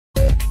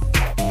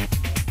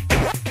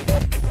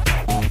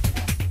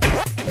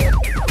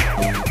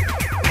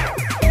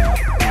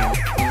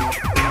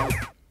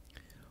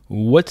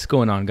What's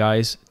going on,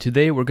 guys?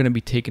 Today we're going to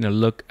be taking a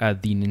look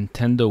at the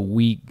Nintendo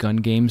Wii gun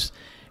games,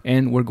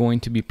 and we're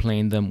going to be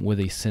playing them with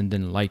a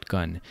Sinden light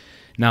gun.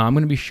 Now I'm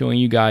going to be showing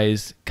you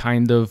guys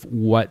kind of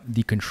what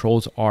the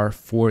controls are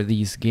for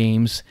these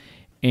games,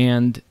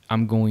 and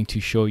I'm going to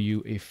show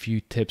you a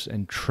few tips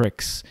and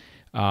tricks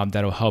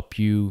that'll help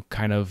you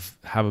kind of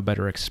have a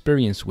better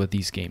experience with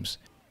these games.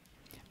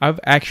 I've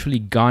actually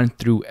gone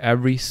through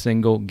every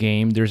single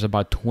game. There's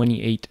about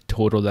 28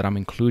 total that I'm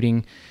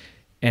including.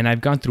 And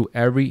I've gone through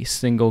every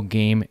single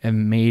game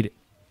and made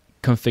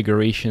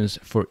configurations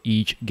for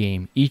each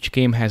game. Each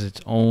game has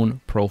its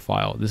own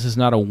profile. This is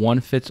not a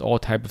one-fits-all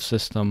type of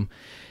system.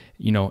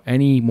 You know,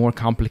 any more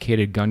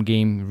complicated gun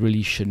game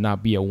really should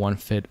not be a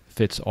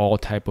one-fits-all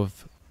type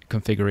of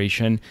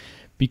configuration,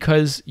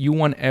 because you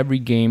want every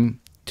game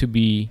to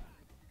be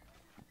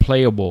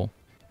playable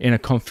in a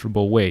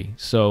comfortable way.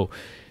 So,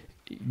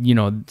 you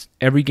know,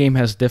 every game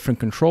has different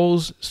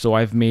controls. So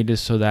I've made it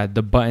so that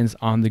the buttons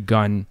on the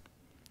gun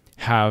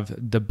have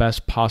the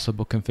best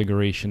possible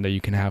configuration that you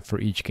can have for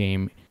each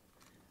game.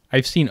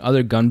 I've seen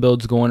other gun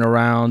builds going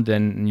around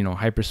and, you know,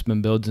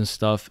 hyperspin builds and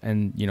stuff,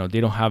 and, you know, they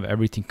don't have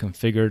everything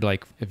configured.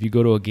 Like if you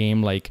go to a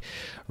game like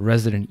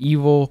Resident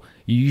Evil,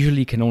 you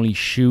usually can only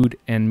shoot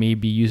and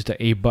maybe use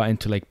the A button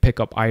to like pick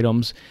up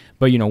items.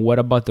 But, you know, what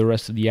about the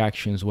rest of the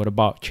actions? What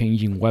about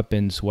changing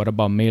weapons? What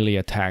about melee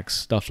attacks?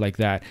 Stuff like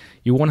that.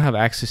 You won't have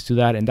access to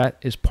that, and that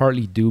is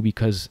partly due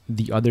because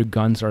the other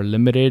guns are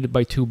limited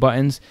by 2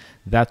 buttons.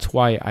 That's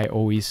why I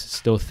always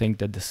still think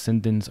that the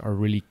Sindens are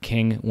really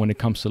king when it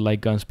comes to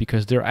light guns,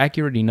 because they're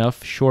accurate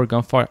enough. Sure,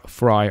 gunfire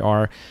for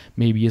IR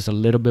maybe is a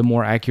little bit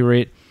more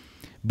accurate,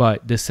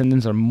 but the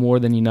Sindens are more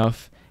than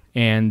enough.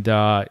 And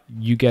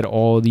you get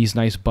all these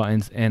nice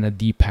buttons and a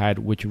D-pad,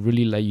 which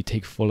really let you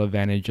take full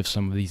advantage of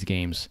some of these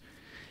games.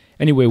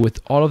 Anyway, with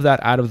all of that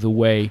out of the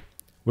way,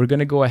 we're going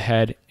to go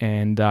ahead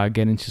and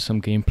get into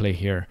some gameplay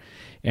here.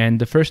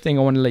 And the first thing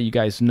I want to let you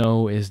guys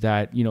know is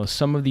that, you know,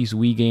 some of these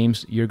Wii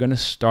games, you're going to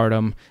start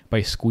them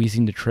by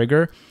squeezing the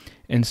trigger.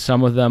 And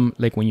some of them,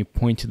 like when you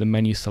point to the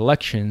menu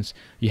selections,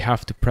 you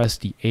have to press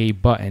the A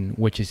button,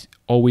 which is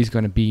always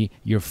going to be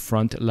your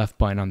front left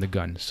button on the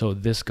gun. So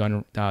this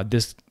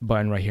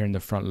button right here in the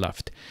front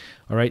left.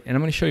 All right, and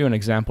I'm going to show you an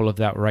example of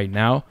that right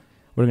now.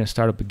 We're going to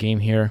start up a game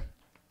here.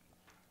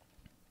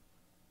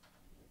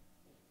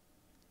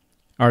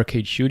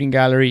 Arcade Shooting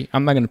Gallery.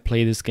 I'm not going to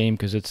play this game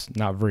because it's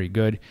not very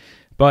good,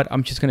 but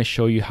I'm just going to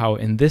show you how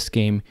in this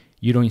game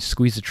you don't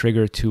squeeze the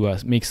trigger to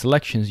make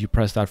selections. You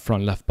press that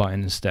front left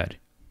button instead.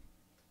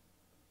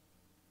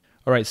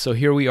 All right, so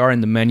here we are in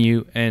the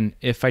menu, and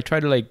if I try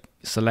to like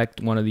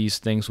select one of these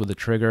things with the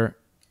trigger,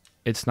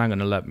 it's not going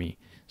to let me.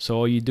 So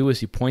all you do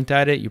is you point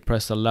at it, you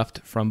press the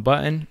left front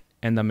button,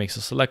 and that makes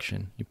a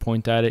selection. You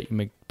point at it,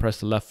 you press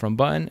the left front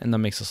button, and that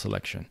makes a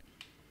selection.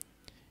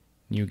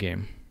 New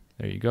game.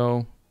 There you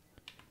go.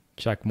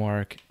 Check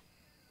mark.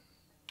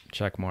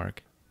 Check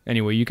mark.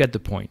 Anyway, you get the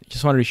point.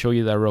 Just wanted to show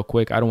you that real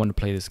quick. I don't want to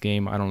play this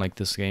game. I don't like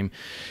this game.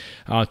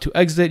 To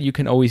exit, you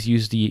can always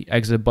use the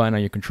exit button on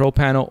your control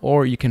panel,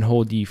 or you can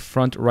hold the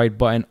front right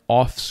button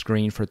off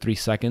screen for 3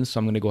 seconds. So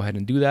I'm going to go ahead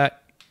and do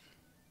that.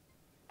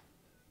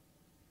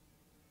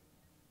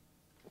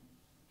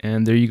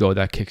 And there you go.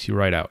 That kicks you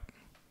right out.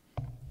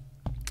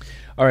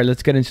 All right,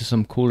 let's get into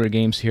some cooler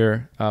games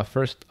here.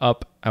 First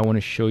up, I want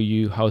to show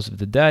you House of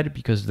the Dead,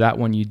 because that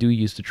one you do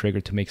use the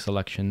trigger to make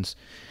selections.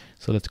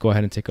 So let's go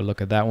ahead and take a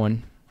look at that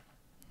one.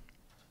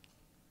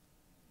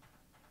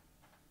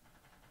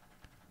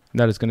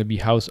 That is going to be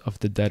House of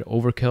the Dead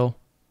Overkill.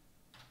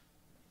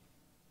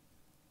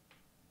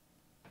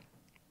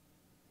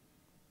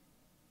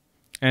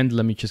 And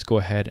let me just go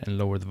ahead and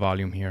lower the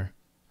volume here.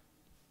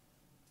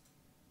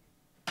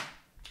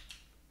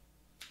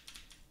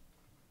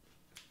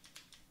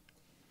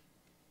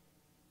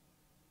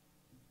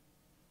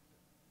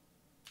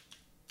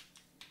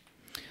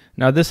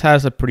 Now this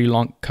has a pretty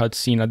long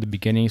cutscene at the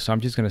beginning, so I'm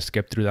just going to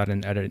skip through that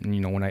and edit,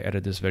 you know, when I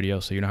edit this video,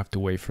 so you don't have to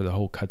wait for the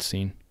whole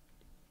cutscene.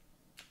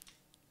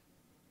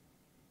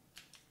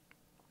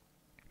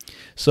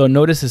 So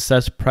notice it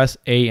says press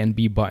A and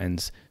B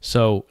buttons.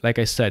 So like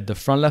I said, the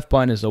front left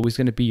button is always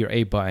going to be your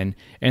A button,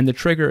 and the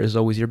trigger is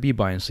always your B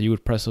button. So you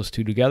would press those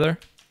two together,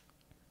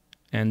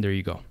 and there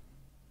you go.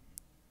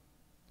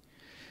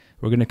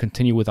 We're going to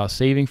continue without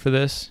saving for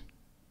this,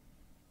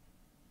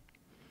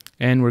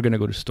 and we're going to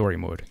go to story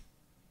mode.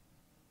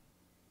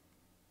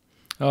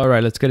 All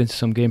right, let's get into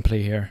some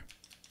gameplay here.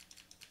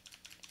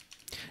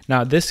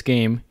 Now this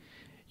game,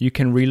 you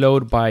can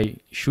reload by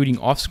shooting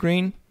off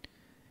screen.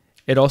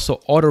 It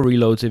also auto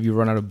reloads if you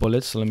run out of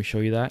bullets. So let me show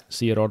you that.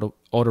 See, it auto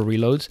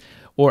reloads.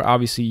 Or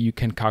obviously you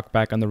can cock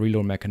back on the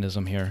reload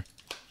mechanism here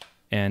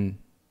and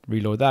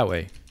reload that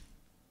way.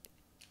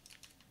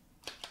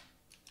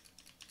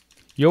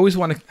 You always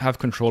want to have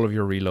control of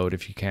your reload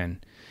if you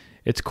can.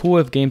 It's cool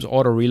if games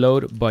auto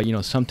reload, but you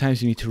know,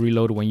 sometimes you need to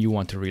reload when you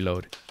want to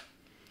reload.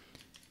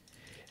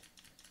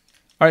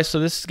 All right,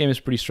 so this game is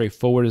pretty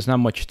straightforward. There's not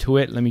much to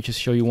it. Let me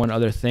just show you one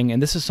other thing. And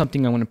this is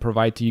something I'm going to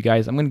provide to you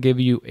guys. I'm going to give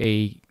you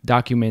a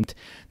document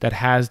that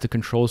has the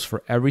controls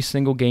for every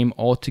single game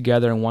all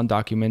together in one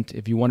document.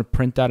 If you want to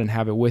print that and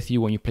have it with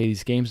you when you play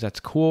these games, that's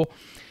cool.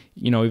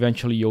 You know,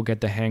 eventually you'll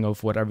get the hang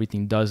of what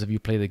everything does if you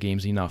play the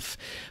games enough.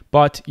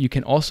 But you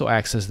can also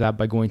access that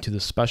by going to the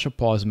special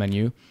pause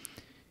menu.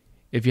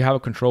 If you have a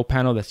control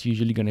panel, that's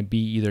usually going to be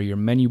either your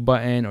menu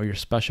button or your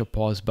special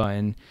pause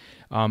button.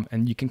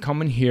 And you can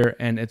come in here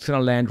and it's going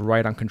to land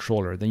right on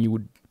controller. Then you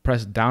would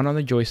press down on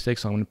the joystick.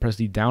 So I'm going to press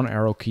the down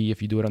arrow key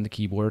if you do it on the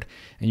keyboard.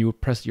 And you would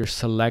press your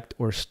select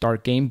or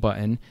start game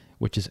button,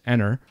 which is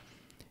enter.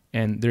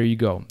 And there you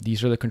go.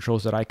 These are the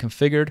controls that I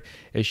configured.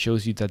 It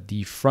shows you that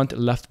the front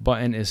left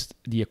button is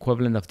the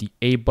equivalent of the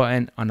A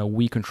button on a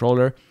Wii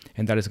controller.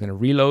 And that is going to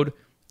reload.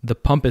 The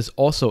pump is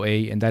also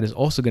A, and that is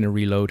also going to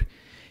reload.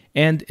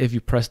 And if you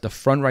press the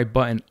front right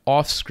button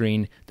off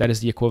screen, that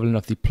is the equivalent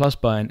of the plus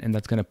button, and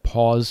that's going to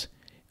pause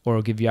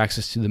or give you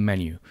access to the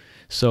menu.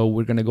 So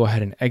we're going to go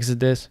ahead and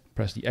exit this,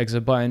 press the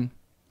exit button,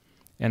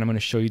 and I'm going to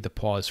show you the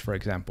pause, for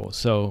example.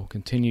 So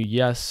continue,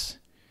 yes.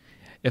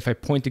 If I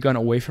point the gun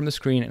away from the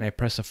screen and I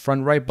press the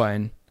front right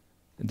button,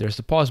 there's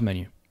the pause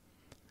menu.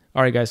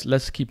 All right, guys,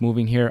 let's keep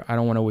moving here. I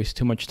don't want to waste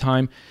too much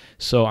time.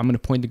 So I'm going to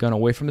point the gun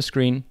away from the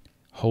screen,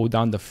 hold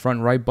down the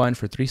front right button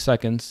for 3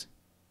 seconds,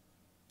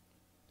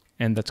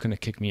 and that's going to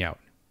kick me out.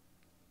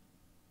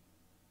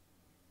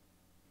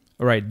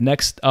 All right,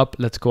 next up,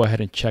 let's go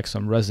ahead and check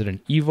some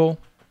Resident Evil.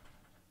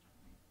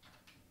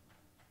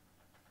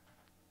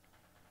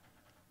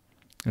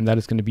 And that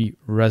is going to be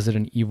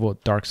Resident Evil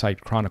Dark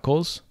Side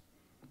Chronicles.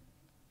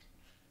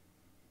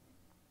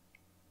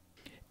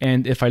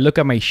 And if I look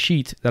at my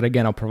sheet that,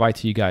 again, I'll provide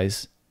to you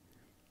guys,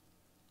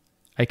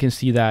 I can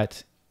see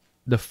that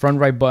the front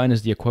right button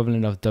is the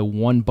equivalent of the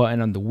one button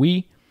on the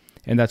Wii,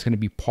 and that's going to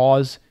be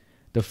pause.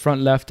 The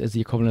front left is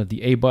the equivalent of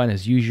the A button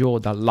as usual.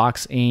 That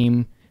locks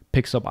aim,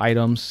 picks up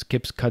items,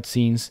 skips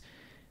cutscenes.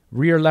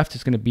 Rear left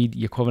is going to be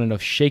the equivalent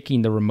of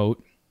shaking the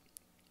remote.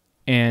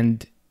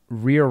 And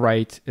rear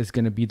right is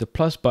going to be the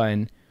plus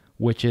button,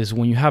 which is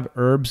when you have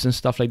herbs and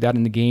stuff like that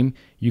in the game,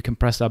 you can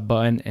press that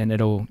button and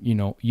it'll, you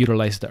know,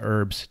 utilize the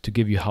herbs to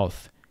give you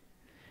health.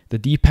 The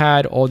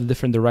D-pad, all the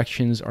different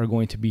directions are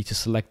going to be to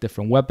select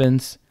different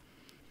weapons.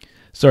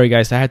 Sorry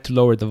guys, I had to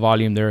lower the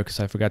volume there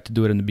because I forgot to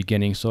do it in the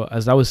beginning. So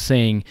as I was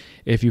saying,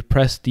 if you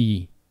press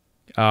the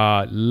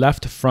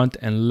left front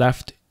and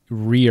left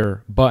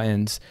rear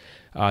buttons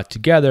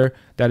together,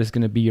 that is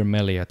going to be your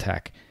melee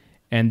attack.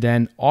 And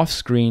then off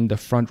screen, the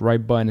front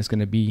right button is going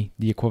to be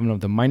the equivalent of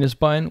the minus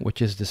button, which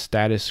is the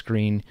status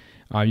screen.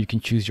 You can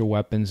choose your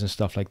weapons and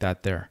stuff like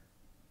that there.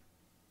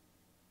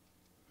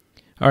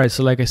 All right,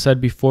 so like I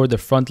said before, the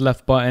front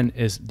left button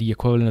is the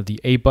equivalent of the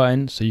A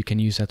button. So you can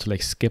use that to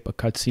like skip a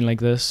cutscene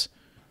like this.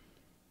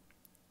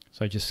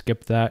 So I just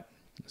skipped that.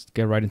 Let's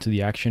get right into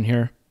the action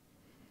here.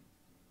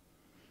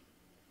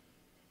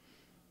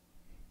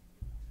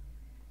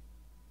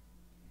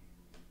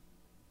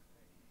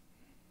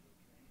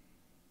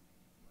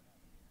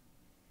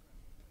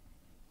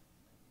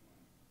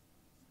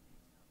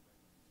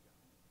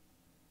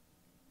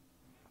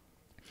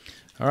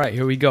 All right,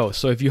 here we go.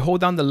 So if you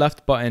hold down the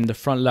left button, the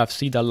front left,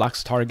 see that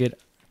locks target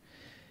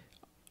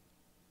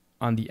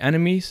on the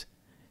enemies.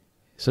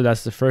 So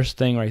that's the first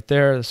thing right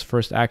there. That's the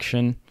first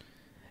action.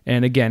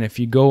 And again, if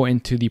you go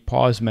into the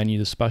pause menu,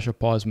 the special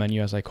pause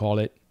menu, as I call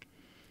it,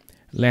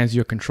 lands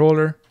your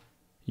controller.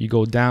 You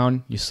go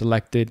down, you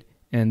select it,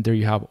 and there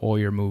you have all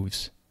your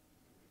moves.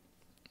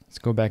 Let's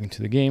go back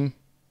into the game.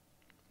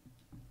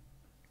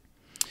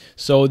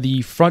 So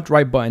the front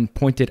right button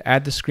pointed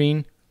at the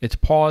screen, it's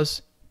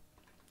pause.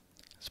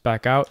 Let's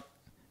back out.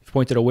 If you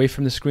point it away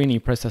from the screen and you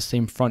press that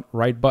same front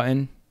right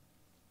button,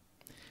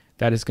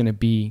 that is going to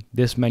be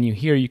this menu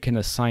here. You can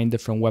assign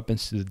different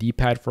weapons to the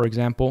D-pad, for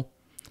example.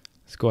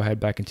 Let's go ahead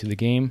back into the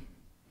game.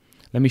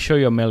 Let me show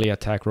you a melee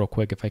attack real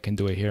quick if I can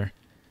do it here.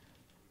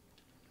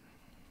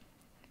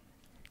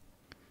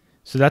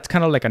 So that's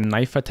kind of like a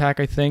knife attack,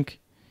 I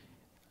think.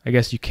 I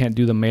guess you can't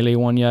do the melee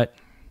one yet.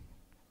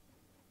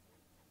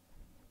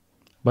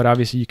 But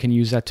obviously you can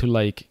use that to,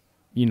 like,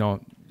 you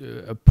know,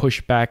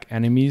 push back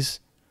enemies.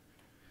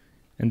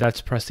 And that's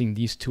pressing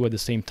these two at the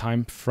same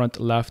time, front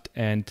left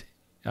and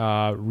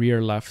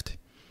rear left.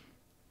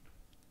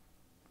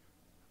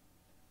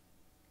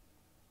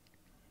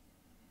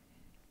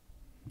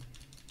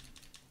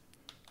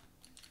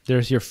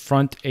 There's your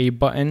front A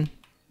button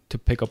to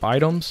pick up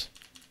items.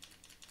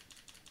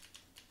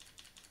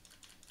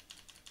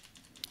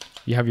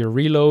 You have your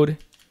reload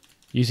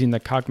using the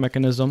cock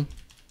mechanism.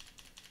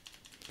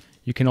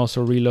 You can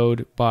also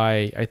reload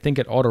by, I think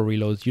it auto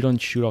reloads. You don't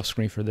shoot off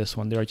screen for this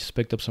one. There I just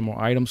picked up some more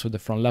items with the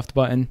front left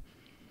button.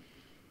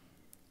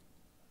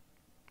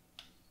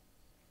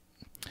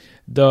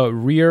 The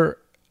rear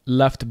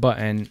left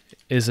button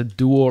is a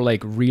dual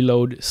like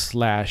reload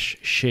slash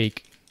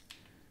shake.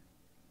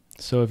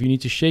 So if you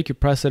need to shake, you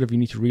press it. If you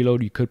need to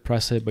reload, you could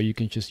press it, but you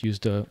can just use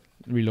the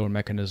reload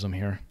mechanism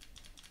here.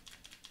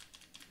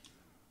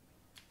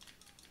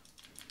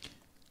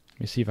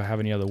 me see if I have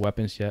any other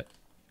weapons yet.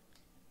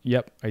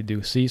 Yep, I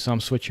do. See, so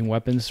I'm switching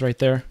weapons right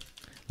there.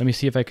 Let me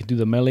see if I could do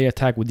the melee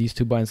attack with these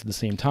two buttons at the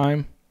same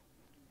time.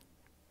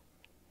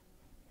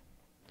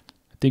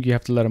 I think you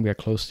have to let them get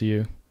close to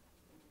you.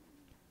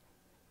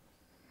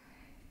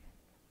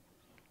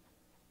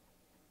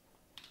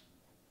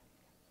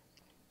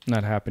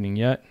 Not happening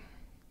yet.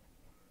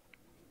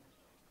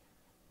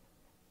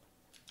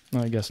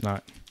 No, I guess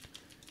not.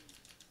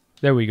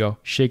 There we go.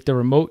 Shake the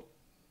remote.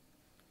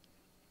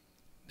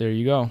 There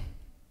you go.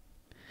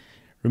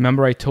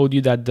 Remember I told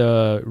you that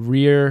the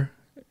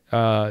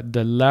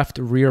left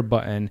rear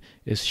button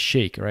is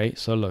shake, right?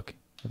 So look,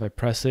 if I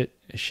press it,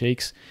 it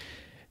shakes.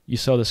 You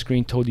saw the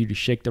screen told you to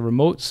shake the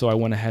remote, so I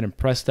went ahead and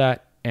pressed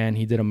that, and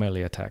he did a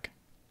melee attack.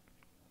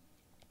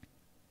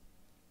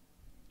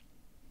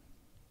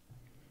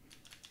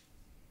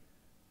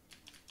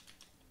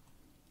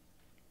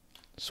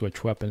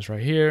 Switch weapons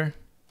right here.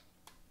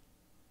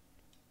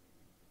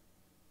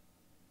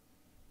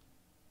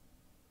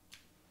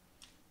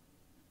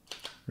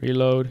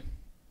 Reload.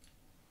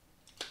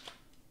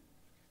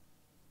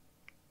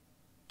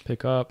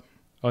 Pick up.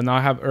 Oh, now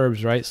I have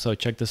herbs, right? So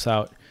check this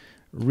out.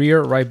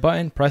 Rear right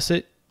button, press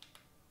it.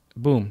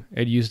 Boom,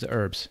 it used the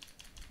herbs.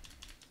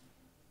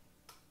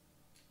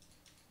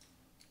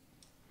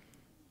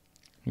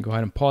 Go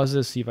ahead and pause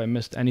this, see if I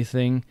missed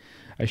anything.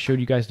 I showed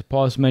you guys the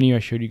pause menu. I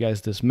showed you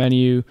guys this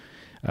menu,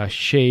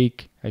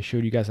 shake. I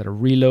showed you guys how to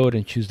reload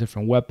and choose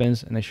different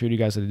weapons. And I showed you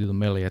guys how to do the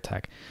melee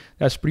attack.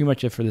 That's pretty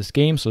much it for this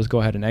game. So let's go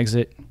ahead and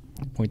exit.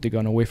 Point the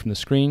gun away from the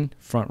screen.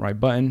 Front right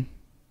button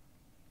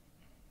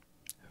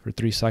for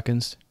 3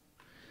 seconds.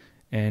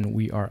 And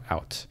we are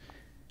out.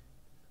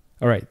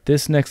 All right,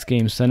 this next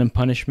game, Sin and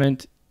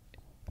Punishment.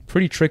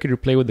 Pretty tricky to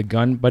play with the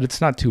gun, but it's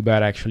not too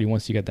bad actually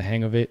once you get the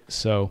hang of it.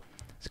 So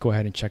let's go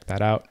ahead and check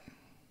that out.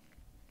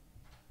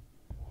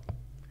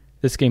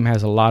 This game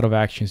has a lot of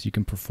actions you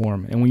can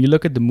perform. And when you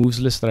look at the moves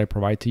list that I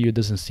provide to you, it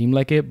doesn't seem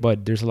like it,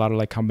 but there's a lot of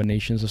like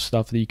combinations of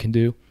stuff that you can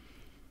do.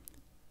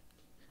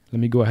 Let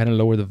me go ahead and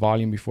lower the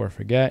volume before I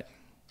forget.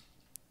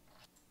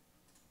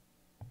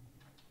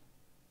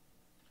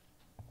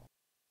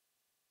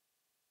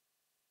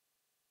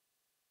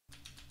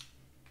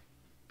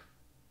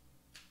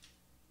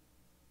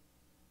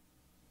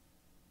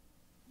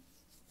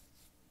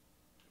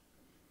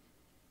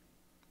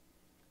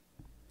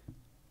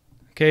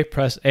 Okay,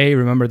 press A.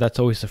 Remember, that's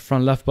always the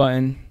front left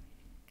button.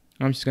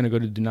 I'm just going to go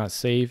to do not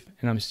save.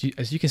 And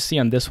as you can see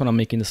on this one, I'm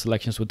making the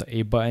selections with the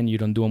A button. You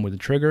don't do them with the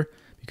trigger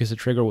because the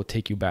trigger will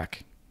take you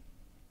back.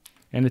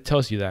 And it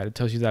tells you that. It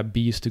tells you that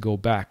B is to go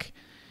back.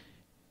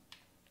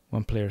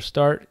 One player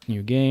start,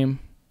 new game,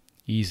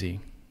 easy.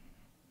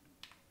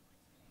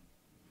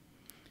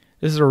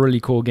 This is a really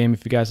cool game.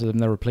 If you guys have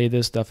never played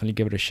this, definitely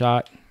give it a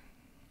shot.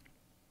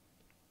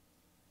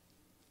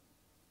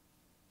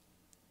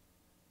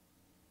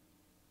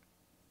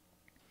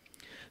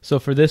 So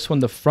for this one,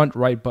 the front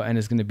right button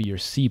is going to be your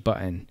C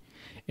button.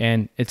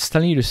 And it's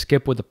telling you to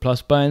skip with the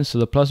plus button. So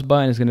the plus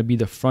button is going to be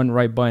the front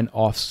right button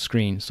off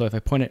screen. So if I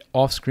point it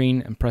off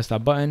screen and press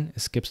that button,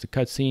 it skips the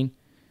cutscene,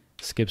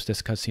 skips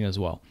this cutscene as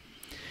well.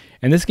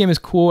 And this game is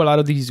cool. A lot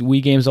of these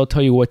Wii games, they'll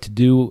tell you what to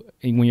do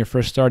when you're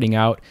first starting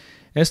out.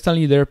 And it's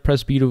telling you there,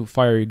 press B to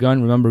fire your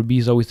gun. Remember, B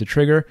is always the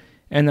trigger.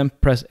 And then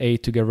press A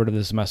to get rid of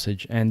this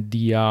message. And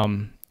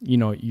the you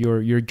know,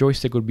 your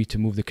joystick would be to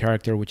move the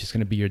character, which is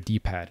going to be your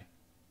D-pad.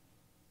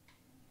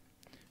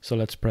 So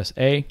let's press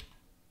A.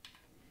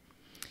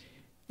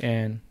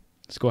 And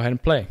let's go ahead and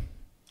play.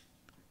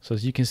 So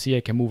as you can see,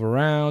 I can move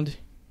around.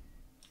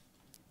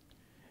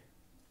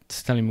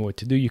 It's telling me what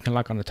to do. You can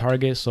lock on the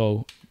target.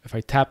 So if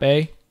I tap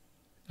A,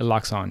 it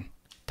locks on.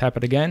 Tap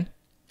it again,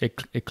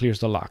 it clears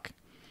the lock.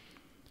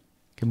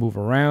 Can move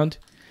around.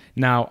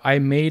 Now I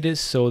made it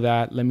so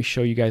that, let me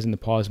show you guys in the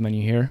pause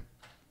menu here.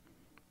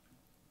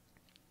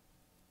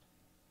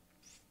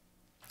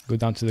 Go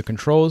down to the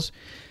controls.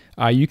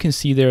 You can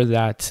see there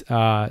that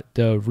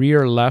the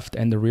rear left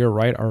and the rear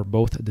right are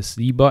both the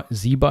Z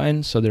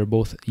button, so they're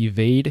both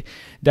evade.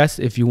 That's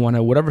if you want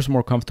to, whatever's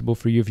more comfortable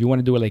for you. If you want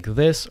to do it like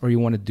this, or you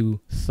want to do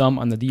thumb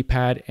on the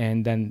D-pad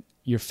and then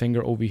your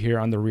finger over here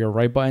on the rear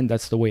right button,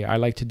 that's the way I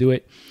like to do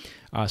it.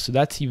 So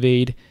that's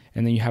evade,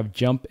 and then you have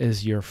jump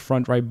as your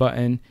front right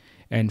button,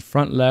 and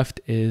front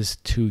left is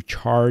to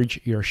charge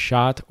your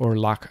shot or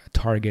lock a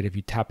target if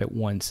you tap it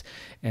once,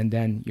 and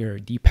then your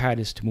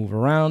D-pad is to move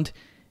around.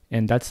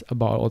 And that's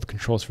about all the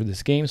controls for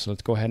this game. So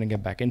let's go ahead and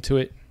get back into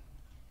it.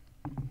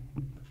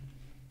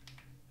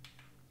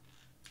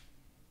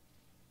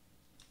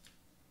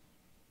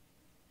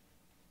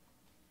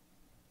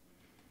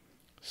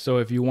 So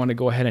if you want to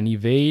go ahead and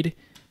evade,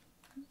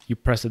 you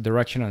press the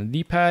direction on the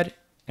D-pad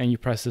and you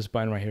press this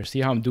button right here. See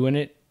how I'm doing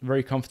it?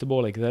 Very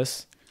comfortable like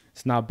this.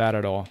 It's not bad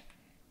at all.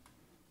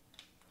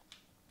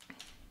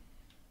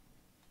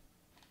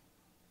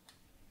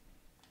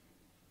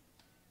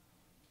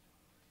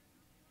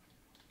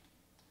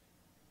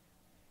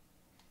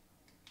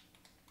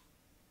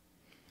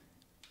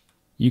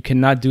 You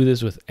cannot do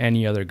this with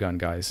any other gun,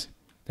 guys.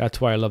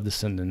 That's why I love the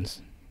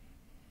Sindens.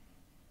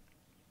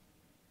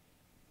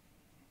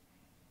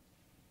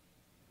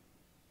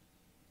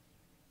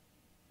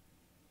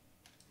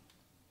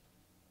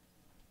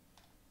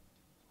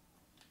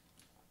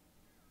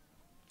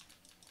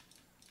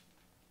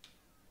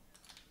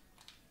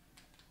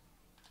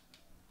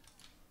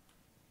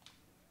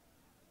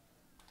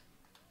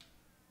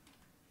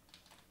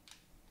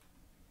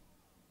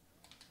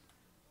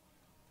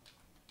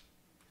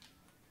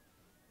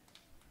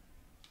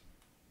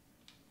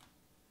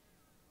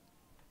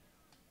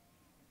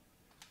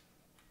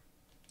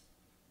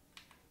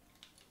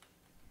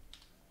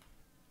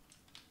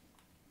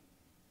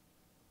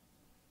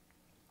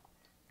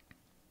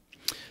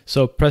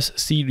 So press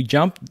C to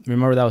jump.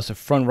 Remember that was the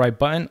front right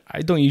button.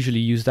 I don't usually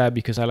use that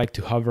because I like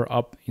to hover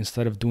up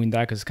instead of doing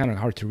that because it's kind of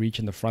hard to reach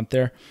in the front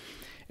there.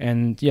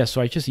 And yeah,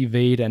 so I just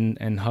evade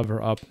and hover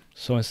up.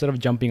 So instead of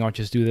jumping, I'll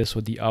just do this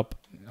with the up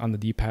on the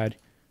D-pad.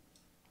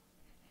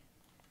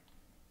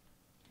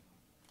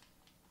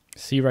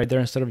 See right there,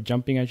 instead of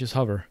jumping, I just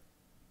hover.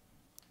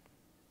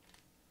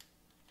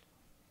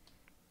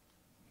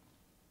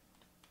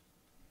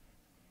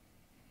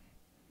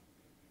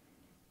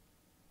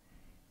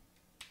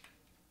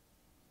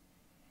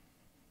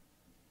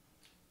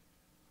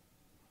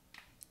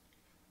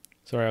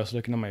 Sorry, I was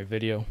looking at my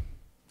video,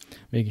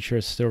 making sure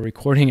it's still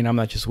recording and I'm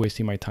not just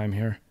wasting my time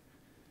here.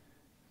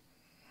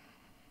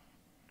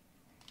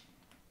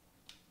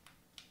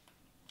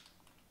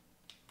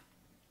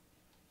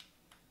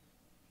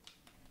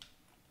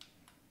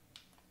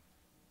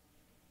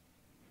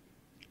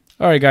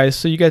 Alright guys,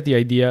 so you get the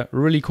idea.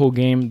 Really cool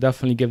game.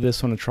 Definitely give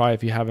this one a try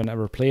if you haven't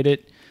ever played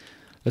it.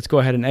 Let's go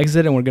ahead and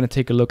exit, and we're going to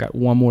take a look at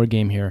one more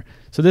game here.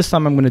 So this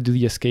time I'm going to do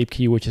the escape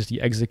key, which is the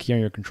exit key on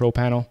your control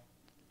panel.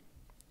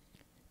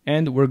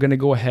 And we're going to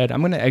go ahead. I'm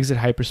going to exit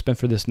hyperspin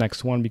for this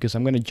next one because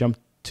I'm going to jump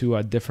to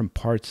different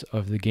parts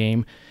of the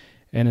game,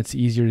 and it's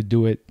easier to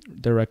do it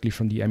directly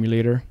from the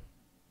emulator.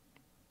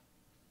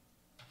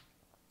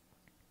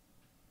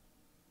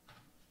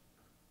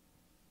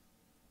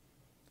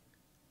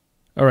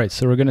 All right,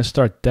 so we're going to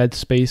start Dead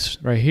Space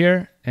right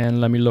here,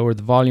 and let me lower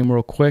the volume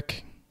real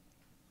quick.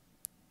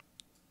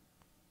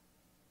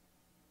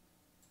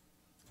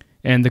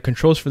 And the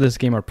controls for this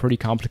game are pretty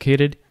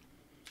complicated.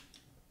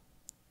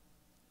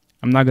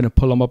 I'm not going to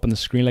pull them up on the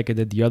screen like I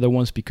did the other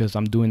ones because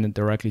I'm doing it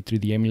directly through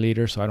the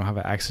emulator, so I don't have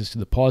access to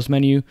the pause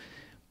menu.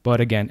 But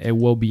again, it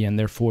will be in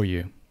there for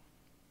you.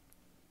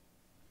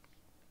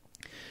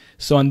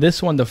 So on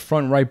this one, the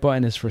front right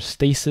button is for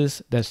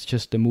stasis. That's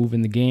just the move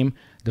in the game.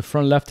 The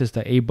front left is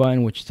the A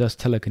button, which does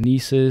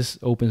telekinesis,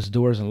 opens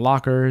doors and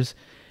lockers.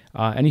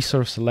 Any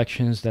sort of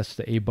selections, that's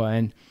the A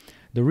button.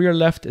 The rear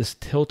left is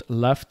tilt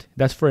left.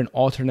 That's for an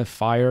alternate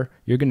fire.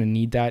 You're going to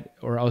need that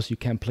or else you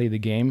can't play the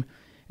game.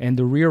 And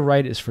the rear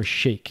right is for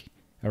shake.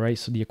 All right,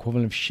 so the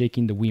equivalent of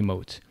shaking the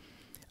Wiimote.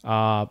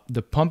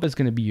 The pump is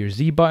going to be your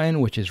Z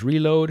button, which is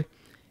reload.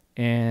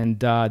 And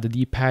the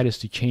D-pad is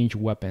to change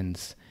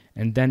weapons.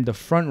 And then the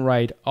front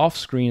right off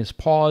screen is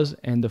pause.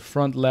 And the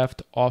front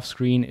left off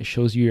screen, it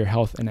shows you your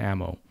health and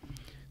ammo.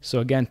 So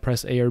again,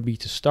 press A or B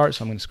to start.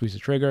 So I'm going to squeeze the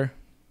trigger.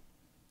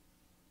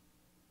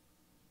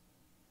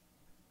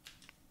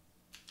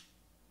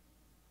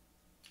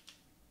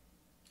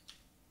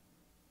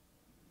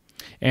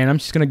 And I'm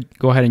just going to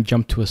go ahead and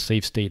jump to a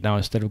save state now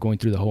instead of going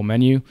through the whole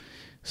menu.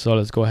 So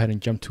let's go ahead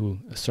and jump to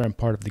a certain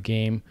part of the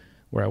game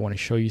where I want to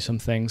show you some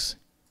things.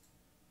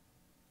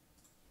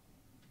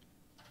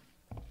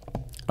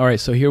 All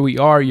right, so here we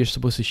are. You're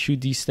supposed to shoot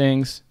these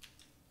things.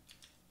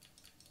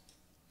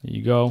 There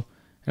you go.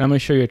 And I'm going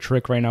to show you a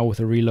trick right now with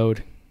a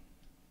reload.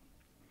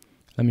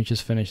 Let me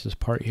just finish this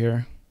part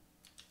here.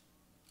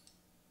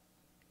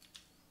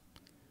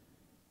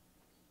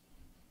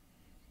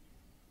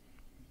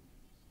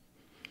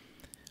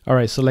 All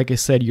right, so like I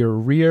said, your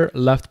rear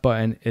left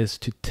button is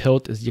to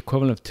tilt, is the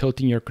equivalent of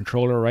tilting your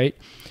controller, right?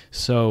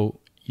 So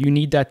you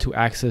need that to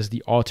access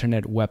the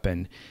alternate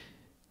weapon,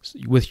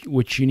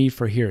 which you need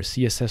for here,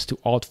 CSS to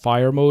alt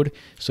fire mode.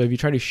 So if you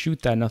try to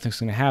shoot that, nothing's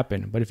gonna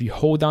happen. But if you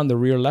hold down the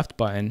rear left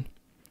button,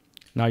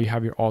 now you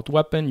have your alt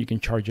weapon, you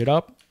can charge it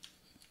up,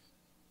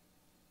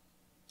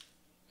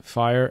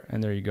 fire,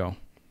 and there you go.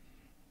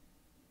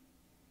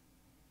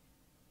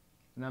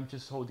 And I'm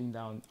just holding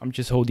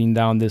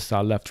down this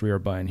left rear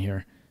button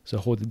here. So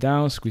hold it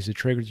down, squeeze the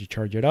trigger to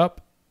charge it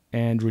up,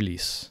 and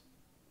release.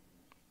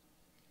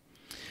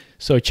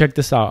 So check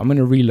this out. I'm going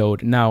to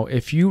reload. Now,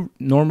 if you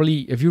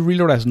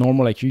reload as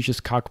normal, like you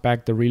just cock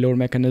back the reload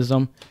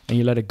mechanism and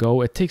you let it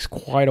go, it takes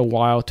quite a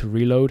while to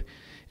reload.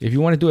 If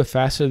you want to do it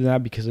faster than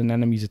that because an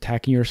enemy is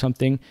attacking you or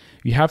something,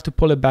 you have to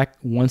pull it back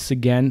once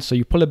again. So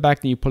you pull it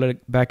back, then you pull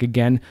it back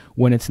again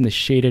when it's in the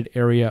shaded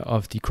area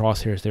of the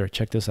crosshairs there.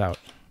 Check this out.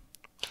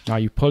 Now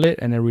you pull it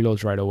and it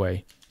reloads right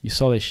away. You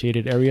saw the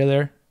shaded area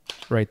there?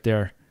 Right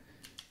there.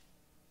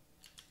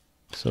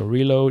 So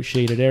reload,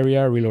 shaded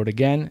area, reload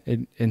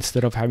again,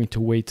 instead of having to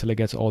wait till it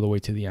gets all the way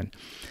to the end.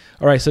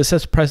 All right, so it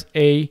says press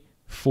A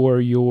for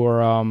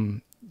your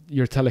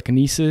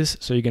telekinesis.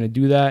 So you're going to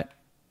do that.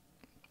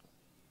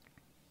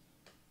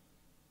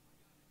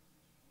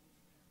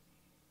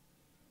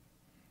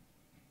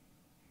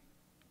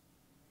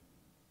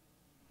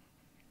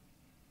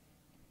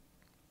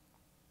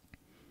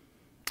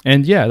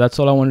 And yeah, that's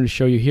all I wanted to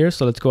show you here.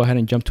 So let's go ahead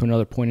and jump to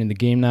another point in the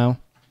game now.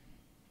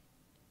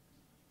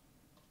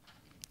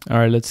 All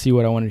right, let's see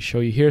what I wanted to show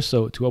you here.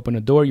 So to open a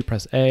door, you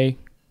press A.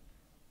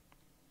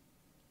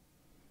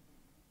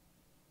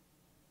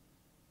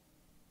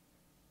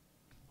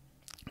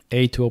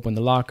 A to open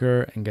the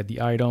locker and get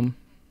the item.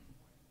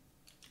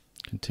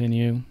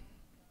 Continue.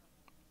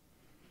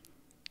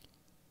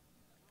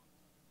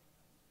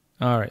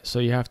 All right, so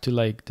you have to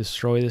like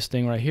destroy this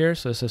thing right here.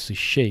 So it says to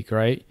shake,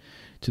 right?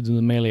 To do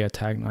the melee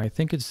attack. Now I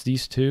think it's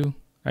these two.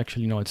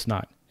 Actually, no, it's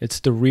not. It's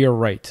the rear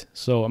right.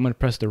 So I'm going to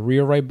press the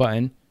rear right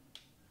button,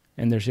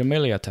 and there's your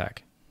melee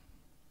attack.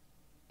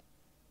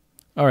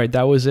 All right,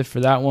 that was it for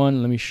that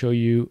one. Let me show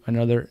you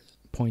another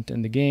point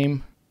in the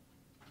game.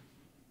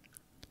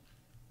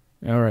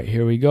 All right,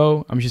 here we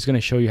go. I'm just going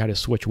to show you how to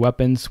switch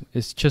weapons.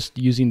 It's just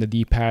using the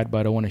D-pad,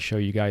 but I want to show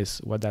you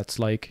guys what that's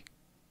like.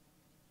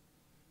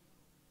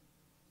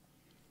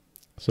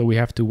 So we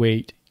have to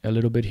wait a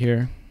little bit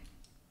here.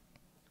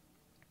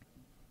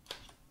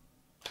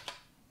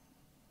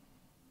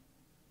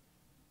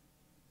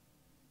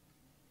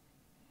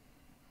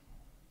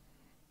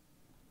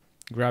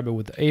 Grab it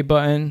with the A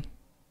button.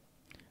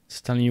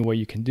 It's telling you what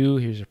you can do.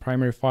 Here's your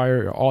primary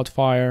fire, your alt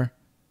fire,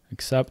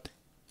 accept.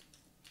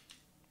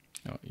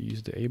 Oh, you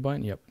use the A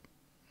button, yep.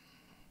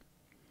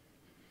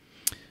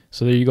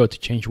 So there you go. To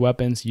change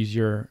weapons, use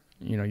your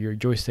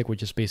joystick,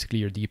 which is basically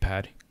your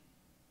D-pad.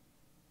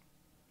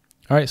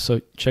 All right, so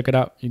check it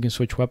out. You can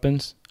switch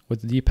weapons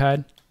with the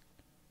D-pad.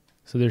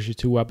 So there's your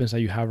two weapons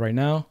that you have right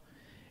now.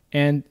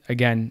 And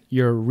again,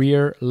 your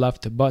rear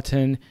left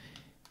button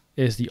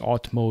is the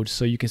alt mode.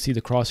 So you can see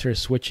the crosshair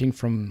switching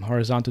from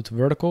horizontal to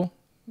vertical.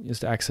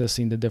 Just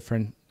accessing the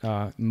different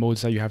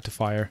modes that you have to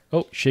fire.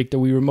 Oh, shake the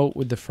Wii remote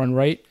with the front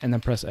right and then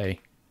press A.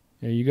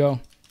 There you go.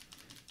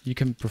 You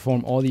can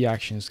perform all the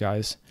actions,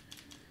 guys.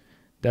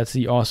 That's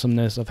the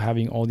awesomeness of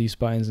having all these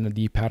buttons and the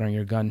D-pad on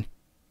your gun.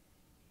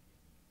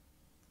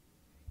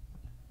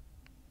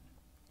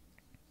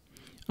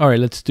 All right,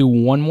 let's do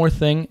one more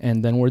thing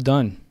and then we're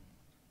done.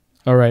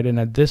 All right, and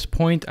at this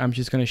point, I'm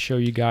just going to show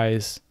you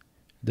guys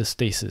the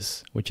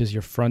stasis, which is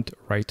your front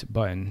right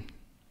button.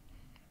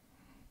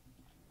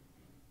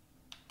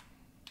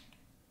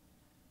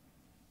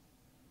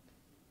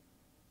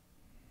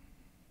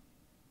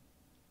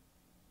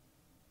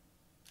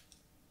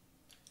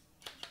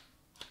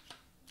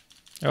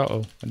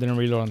 Uh-oh, I didn't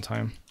reload on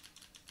time.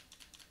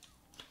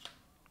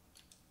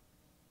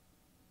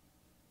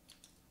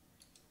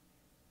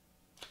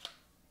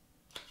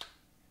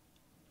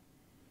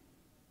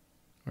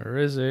 Where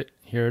is it?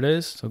 Here it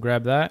is. So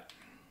grab that.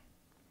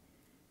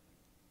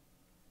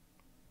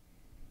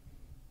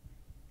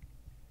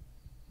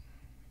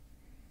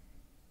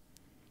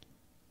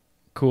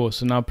 Cool.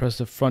 So now press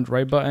the front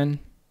right button.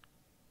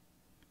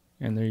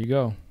 And there you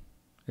go.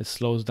 It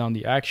slows down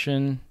the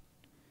action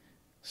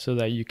so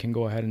that you can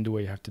go ahead and do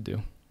what you have to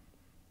do.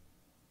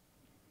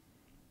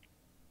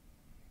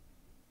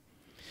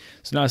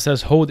 So now it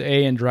says hold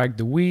A and drag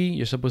the Wii.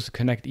 You're supposed to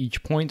connect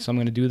each point. So I'm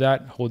going to do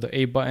that. Hold the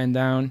A button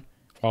down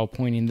while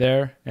pointing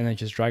there and then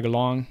just drag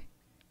along,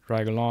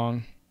 drag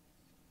along.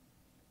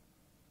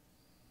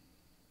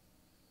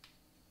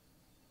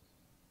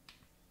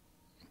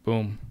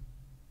 Boom.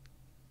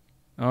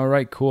 All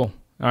right, cool.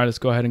 All right, let's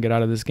go ahead and get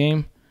out of this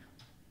game.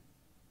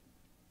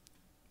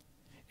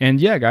 And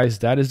yeah, guys,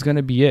 that is going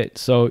to be it.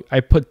 So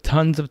I put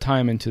tons of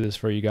time into this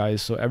for you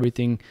guys. So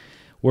everything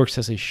works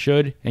as it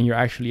should, and you're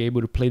actually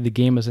able to play the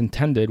game as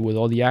intended with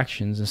all the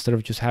actions instead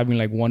of just having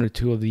like one or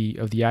two of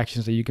the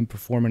actions that you can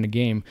perform in a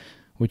game,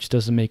 which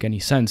doesn't make any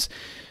sense.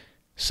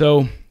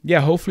 So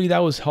yeah, hopefully that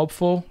was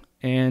helpful,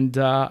 and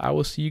I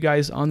will see you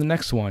guys on the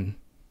next one.